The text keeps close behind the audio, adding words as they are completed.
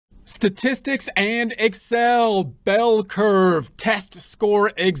Statistics and Excel bell curve test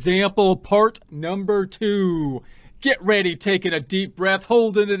score example part number 2. Get ready, taking a deep breath,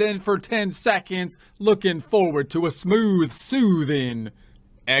 holding it in for 10 seconds, looking forward to a smooth, soothing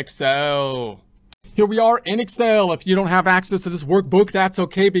Excel. Here we are in Excel. If you don't have access to this workbook, that's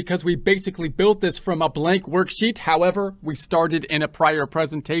okay because we basically built this from a blank worksheet. However, we started in a prior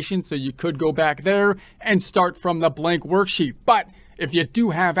presentation, so you could go back there and start from the blank worksheet. But if you do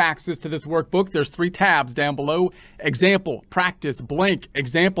have access to this workbook, there's 3 tabs down below: example, practice, blank.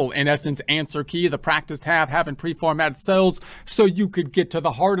 Example, in essence, answer key. The practice tab having pre-formatted cells so you could get to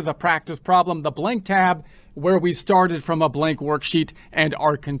the heart of the practice problem. The blank tab, where we started from a blank worksheet and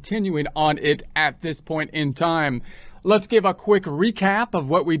are continuing on it at this point in time. Let's give a quick recap of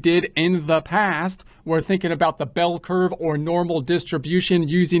what we did in the past. We're thinking about the bell curve or normal distribution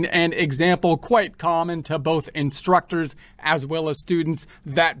using an example quite common to both instructors as well as students,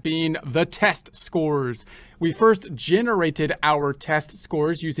 that being the test scores. We first generated our test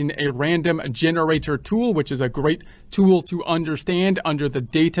scores using a random generator tool, which is a great tool to understand under the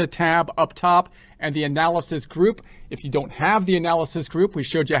data tab up top and the analysis group. If you don't have the analysis group, we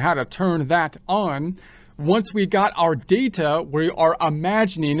showed you how to turn that on. Once we got our data, we are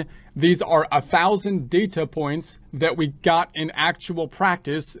imagining these are 1,000 data points that we got in actual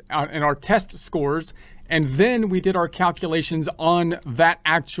practice in our test scores. And then we did our calculations on that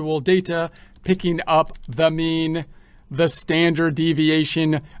actual data, picking up the mean, the standard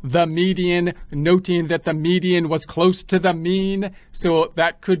deviation, the median, noting that the median was close to the mean. So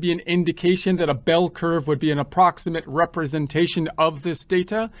that could be an indication that a bell curve would be an approximate representation of this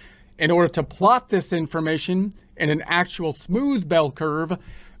data. In order to plot this information in an actual smooth bell curve,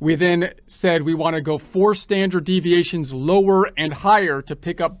 we then said we want to go 4 standard deviations lower and higher to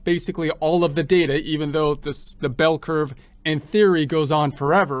pick up basically all of the data, even though the bell curve in theory goes on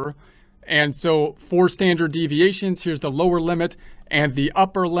forever. And so 4 standard deviations, here's the lower limit and the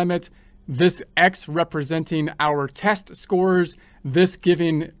upper limit. This X representing our test scores, this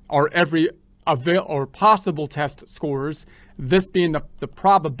giving our every possible test scores, this being the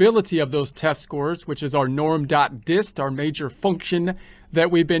probability of those test scores, which is our norm.dist, our major function that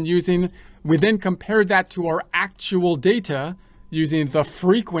we've been using. We then compared that to our actual data using the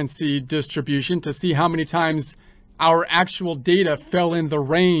frequency distribution to see how many times our actual data fell in the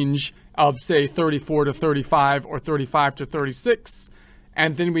range of, say, 34 to 35 or 35 to 36.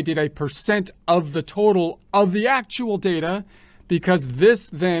 And then we did a percent of the total of the actual data, because this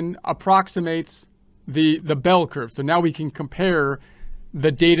then approximates the bell curve. So now we can compare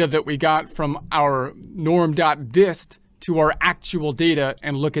the data that we got from our norm.dist to our actual data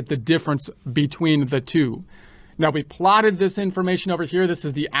and look at the difference between the two. Now we plotted this information over here. This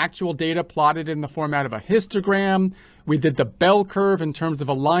is the actual data plotted in the format of a histogram. We did the bell curve in terms of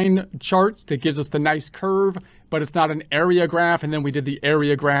a line charts that gives us the nice curve, but it's not an area graph. And then we did the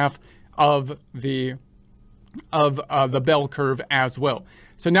area graph of the bell curve as well.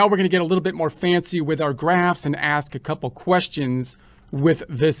 So now we're going to get a little bit more fancy with our graphs and ask a couple questions with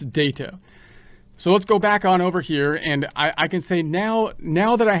this data. So let's go back on over here, and I can say now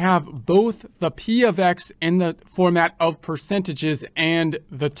that I have both the P of X in the format of percentages and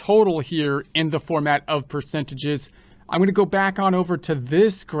the total here in the format of percentages, I'm going to go back on over to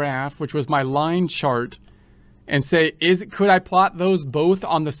this graph, which was my line chart, and say, could I plot those both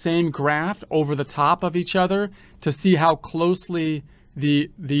on the same graph over the top of each other to see how closely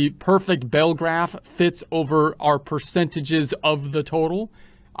the perfect bell graph fits over our percentages of the total?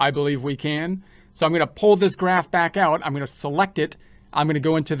 I believe we can. So I'm going to pull this graph back out. I'm going to select it. I'm going to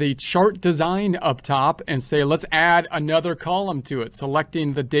go into the chart design up top and say, let's add another column to it,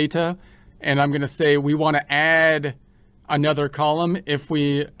 selecting the data. And I'm going to say we want to add another column if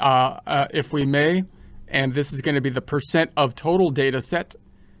we may. And this is going to be the percent of total data set.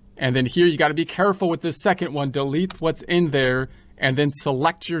 And then here, you got to be careful with this second one. Delete what's in there and then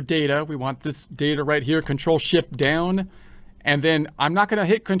select your data. We want this data right here, Control Shift down. And then I'm not going to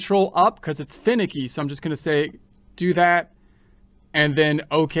hit Control up because it's finicky. So I'm just going to say, do that and then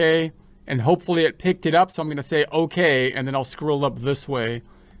OK. And hopefully it picked it up. So I'm going to say OK, and then I'll scroll up this way.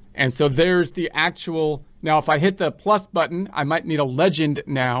 And so there's the actual. Now, if I hit the plus button, I might need a legend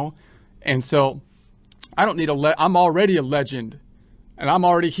now. And so I don't need I'm already a legend and I'm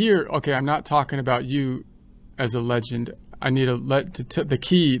already here. Okay, I'm not talking about you as a legend. I need the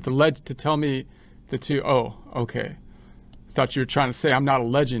key to tell me the two. Oh, okay. I thought you were trying to say I'm not a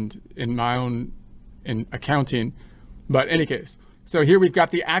legend in my own in accounting, but in any case. So here we've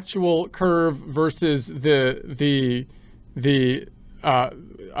got the actual curve versus the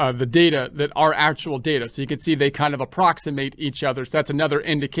the data that are actual data. So you can see they kind of approximate each other. So that's another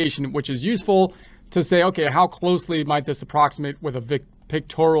indication which is useful to say, okay, how closely might this approximate with a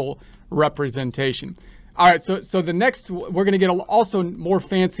pictorial representation? All right, so the next, we're going to get also more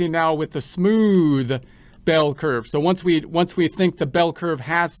fancy now with the smooth bell curve. So once we think the bell curve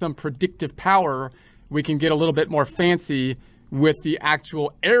has some predictive power, we can get a little bit more fancy with the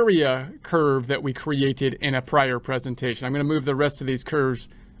actual area curve that we created in a prior presentation. I'm going to move the rest of these curves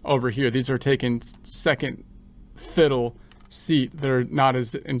over here. These are taking second fiddle seat. They're not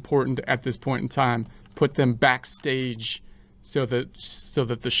as important at this point in time. Put them backstage so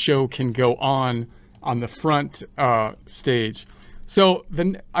that the show can go on the front stage. So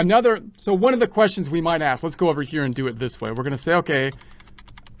one of the questions we might ask, let's go over here and do it this way. We're going to say, okay,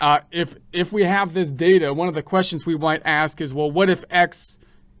 if we have this data, one of the questions we might ask is, well, what if X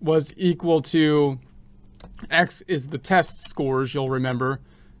was equal to, X is the test scores, you'll remember,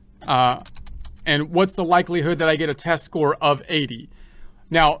 and what's the likelihood that I get a test score of 80?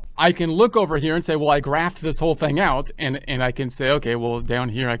 Now, I can look over here and say, well, I graphed this whole thing out, and I can say, okay, well, down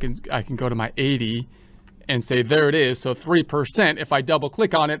here I can go to my 80 and say, there it is. So 3%, if I double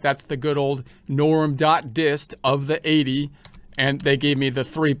click on it, that's the good old norm.dist of the 80, and they gave me the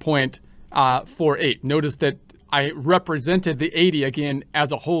 3.48. Notice that I represented the 80 again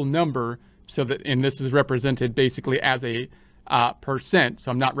as a whole number, so that, and this is represented basically as a percent. So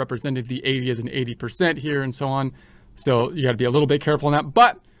I'm not representing the 80 as an 80% here and so on. So you got to be a little bit careful on that.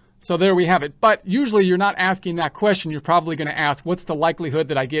 But so there we have it. But usually you're not asking that question. You're probably going to ask, what's the likelihood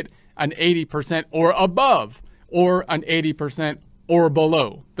that I get an 80% or above, or an 80% or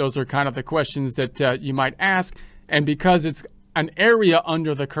below? Those are kind of the questions that you might ask. And because it's an area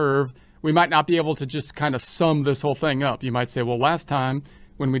under the curve, we might not be able to just kind of sum this whole thing up. You might say, well, last time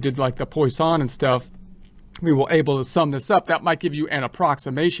when we did like the Poisson and stuff, we were able to sum this up. That might give you an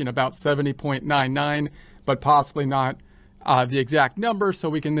approximation, about 70.99, but possibly not the exact number. So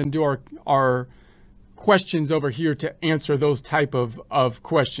we can then do our questions over here to answer those type of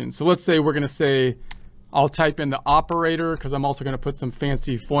questions. So let's say we're going to say, I'll type in the operator, because I'm also going to put some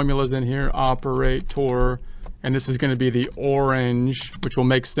fancy formulas in here, operator, and this is going to be the orange, which will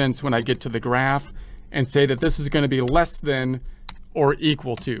make sense when I get to the graph, and say that this is going to be less than or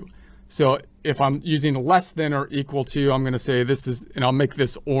equal to. So if I'm using less than or equal to, I'm going to say this is, and I'll make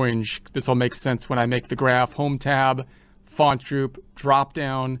this orange. This will make sense when I make the graph. Home tab, font group, drop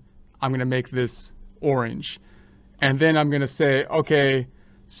down. I'm going to make this orange. And then I'm going to say, okay,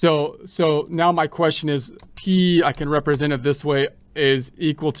 so now my question is P, I can represent it this way, is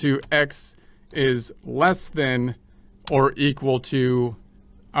equal to X is less than or equal to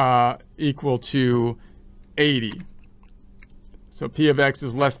 80. So P of X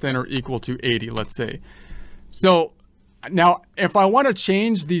is less than or equal to 80, let's say. So now if I want to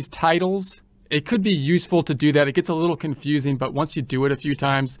change these titles, it could be useful to do that. It gets a little confusing, but once you do it a few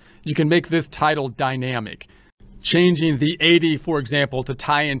times, you can make this title dynamic. Changing the 80, for example, to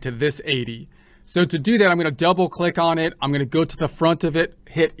tie into this 80. So to do that, I'm going to double click on it. I'm going to go to the front of it,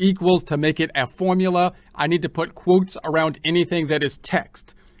 hit equals to make it a formula. I need to put quotes around anything that is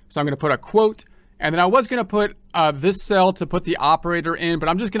text. So I'm going to put a quote, and then I was going to put this cell to put the operator in, but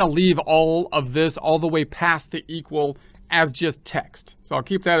I'm just going to leave all of this all the way past the equal as just text. So I'll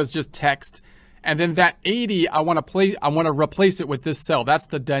keep that as just text. And then that 80, I want to replace it with this cell. That's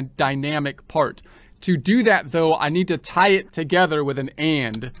the dynamic part. To do that though, I need to tie it together with an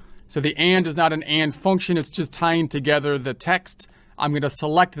and. So the and is not an and function, it's just tying together the text. I'm going to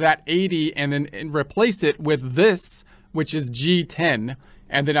select that 80 and then replace it with this, which is G10.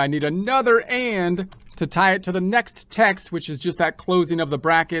 And then I need another and to tie it to the next text, which is just that closing of the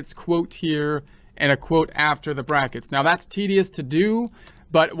brackets, quote here, and a quote after the brackets. Now that's tedious to do,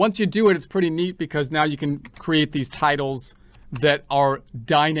 but once you do it, it's pretty neat because now you can create these titles that are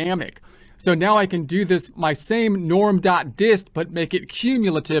dynamic. So now I can do this, my same norm.dist, but make it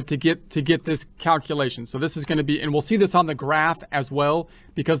cumulative to get this calculation. So this is going to be, and we'll see this on the graph as well,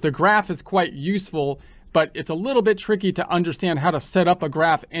 because the graph is quite useful, but it's a little bit tricky to understand how to set up a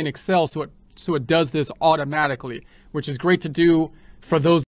graph in Excel so it does this automatically, which is great to do for those